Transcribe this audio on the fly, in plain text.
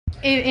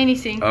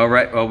Anything. All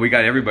right. Well, we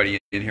got everybody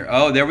in here.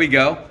 Oh, there we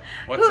go.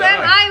 What's Who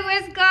am I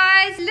with,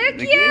 guys? Look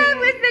here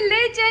with the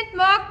legend,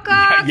 Mark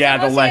Cox. Yeah,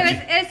 the legend.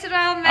 With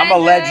Israel I'm a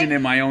legend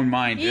in my own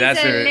mind. He's a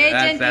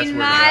legend in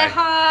my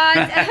heart.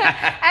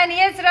 And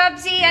here's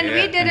Robsy, and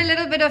we did a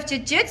little bit of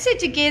jiu-jitsu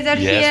together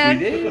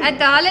here at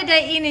the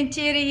Holiday Inn in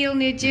Cherry Hill,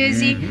 New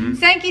Jersey.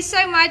 Thank you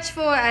so much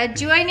for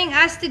joining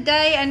us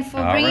today and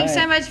for bringing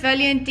so much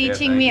value and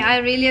teaching me. I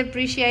really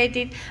appreciate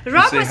it.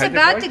 Rob was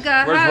about to go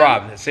home. Where's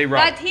Rob? Say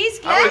Rob. But he's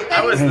glad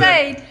that he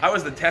stayed. I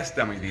was the test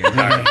dummy the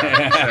entire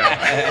time.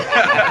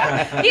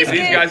 These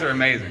guys are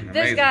amazing.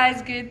 This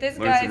guy's good. This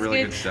guy's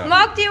really good. Stuff.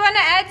 Mark, do you want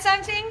to add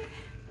something?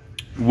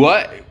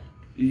 What?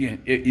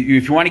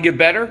 If you want to get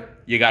better,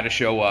 you got to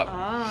show up.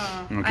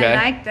 Oh, okay? I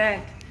like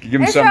that.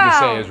 Give him something to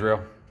say,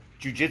 Israel.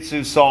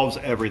 Jiu-jitsu solves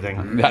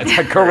everything. That's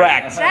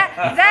correct.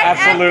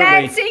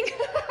 Absolutely.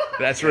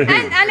 That's right.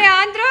 And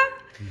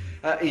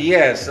Alejandro?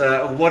 Yes,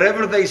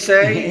 whatever they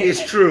say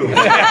is true. We're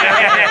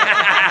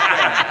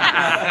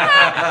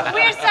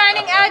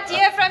signing out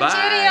here from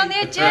Cherry Hill,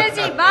 New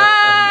Jersey.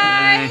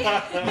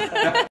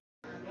 Bye.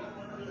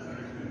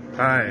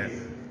 Hi,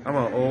 I'm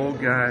an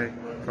old guy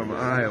from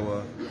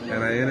Iowa,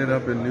 and I ended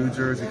up in New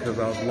Jersey because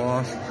I was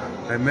lost.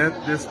 I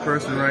met this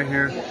person right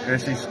here, and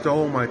she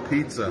stole my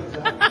pizza.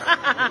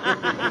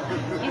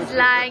 He's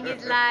lying,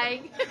 he's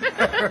lying.